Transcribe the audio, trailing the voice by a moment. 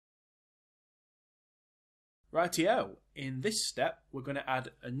Rightio, in this step we're going to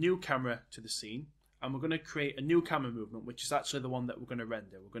add a new camera to the scene and we're going to create a new camera movement, which is actually the one that we're going to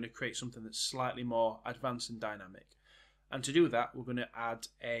render. We're going to create something that's slightly more advanced and dynamic. And to do that, we're going to add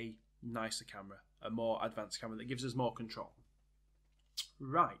a nicer camera, a more advanced camera that gives us more control.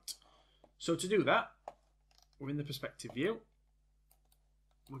 Right, so to do that, we're in the perspective view.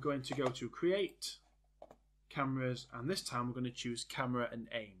 We're going to go to Create, Cameras, and this time we're going to choose Camera and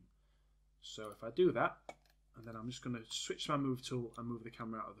Aim. So if I do that, and then I'm just going to switch my Move tool and move the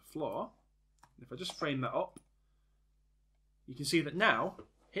camera out of the floor. And if I just frame that up, you can see that now,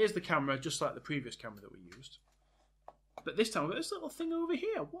 here's the camera just like the previous camera that we used. But this time we've got this little thing over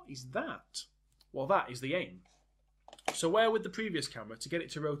here. What is that? Well, that is the aim. So where with the previous camera, to get it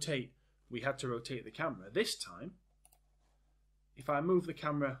to rotate, we had to rotate the camera. This time, if I move the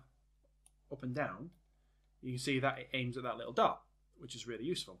camera up and down, you can see that it aims at that little dot, which is really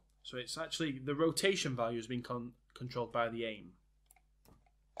useful. So it's actually, the rotation value has been controlled by the aim.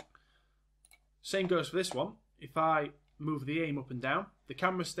 Same goes for this one. If I move the aim up and down, the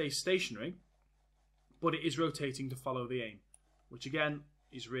camera stays stationary, but it is rotating to follow the aim, which again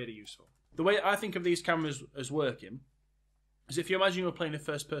is really useful. The way I think of these cameras as working is if you imagine you're playing a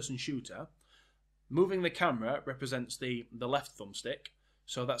first-person shooter, moving the camera represents the left thumbstick,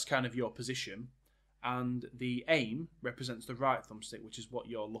 so that's kind of your position, and the aim represents the right thumbstick, which is what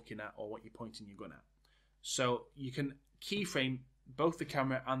you're looking at or what you're pointing your gun at. So you can keyframe both the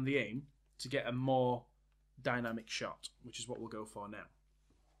camera and the aim to get a more dynamic shot, which is what we'll go for now.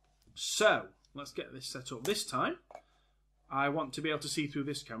 So let's get this set up. This time I want to be able to see through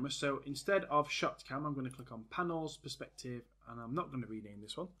this camera, so instead of shot cam I'm going to click on panels, perspective, and I'm not going to rename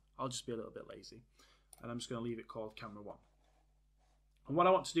this one. I'll just be a little bit lazy, and I'm just going to leave it called camera 1. And what I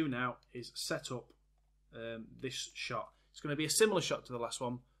want to do now is set up this shot. It's going to be a similar shot to the last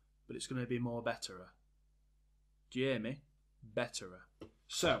one, but it's going to be more betterer. Do you hear me? Betterer.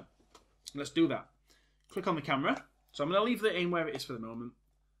 So let's do that. Click on the camera. So I'm going to leave the aim where it is for the moment,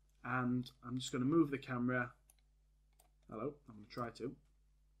 and I'm just going to move the camera. Hello, I'm going to try to.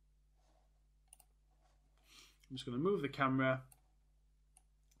 I'm just going to move the camera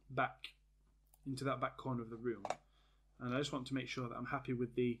back into that back corner of the room, and I just want to make sure that I'm happy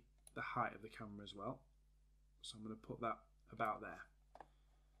with the height of the camera as well. So I'm going to put that about there.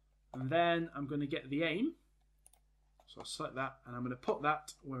 And then I'm going to get the aim. So I'll select that and I'm going to put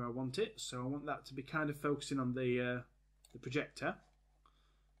that where I want it. So I want that to be kind of focusing on the projector.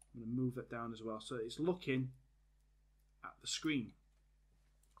 I'm going to move that down as well so it's looking at the screen.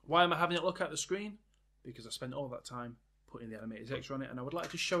 Why am I having it look at the screen? Because I spent all that time putting the animated texture on it and I would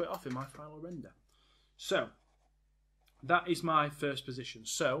like to show it off in my final render. So that is my first position.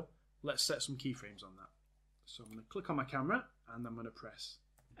 So let's set some keyframes on that. So I'm going to click on my camera and I'm going to press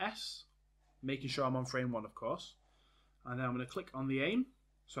S, making sure I'm on frame 1 of course. And then I'm going to click on the aim.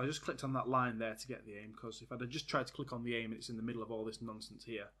 So I just clicked on that line there to get the aim, because if I'd have just tried to click on the aim and it's in the middle of all this nonsense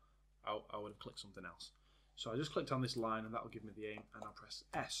here, I would have clicked something else. So I just clicked on this line and that will give me the aim, and I'll press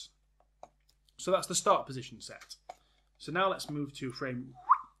S. So that's the start position set. So now let's move to frame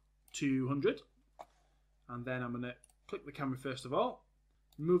 200. And then I'm going to click the camera first of all,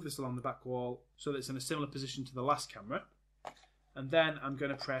 move this along the back wall so that it's in a similar position to the last camera. And then I'm going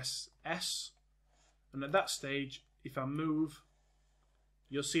to press S. And at that stage, if I move,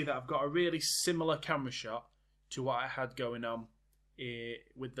 you'll see that I've got a really similar camera shot to what I had going on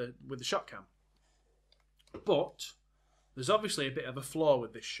with the shot cam. But there's obviously a bit of a flaw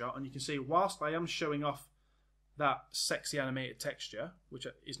with this shot, and you can see whilst I am showing off that sexy animated texture, which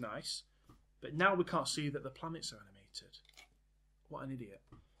is nice, but now we can't see that the planets are animated. What an idiot.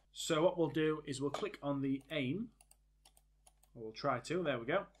 So what we'll do is we'll click on the aim, or we'll try to, there we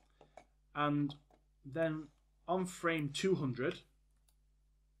go, and then on frame 200,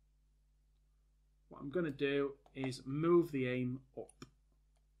 what I'm going to do is move the aim up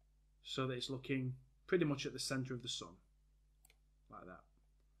so that it's looking pretty much at the centre of the sun, like that.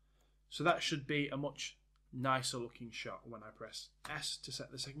 So that should be a much nicer looking shot when I press S to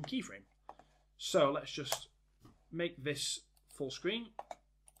set the second keyframe. So let's just make this full screen,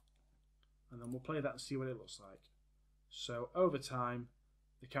 and then we'll play that and see what it looks like. So over time,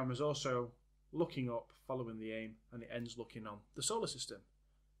 the camera's also looking up, following the aim, and it ends looking on the solar system.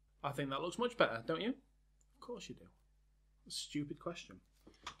 I think that looks much better, don't you? Of course you do. A stupid question.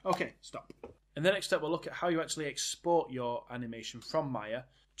 Okay, stop. In the next step, we'll look at how you actually export your animation from Maya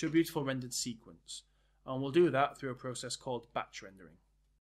to a beautiful rendered sequence. And we'll do that through a process called batch rendering.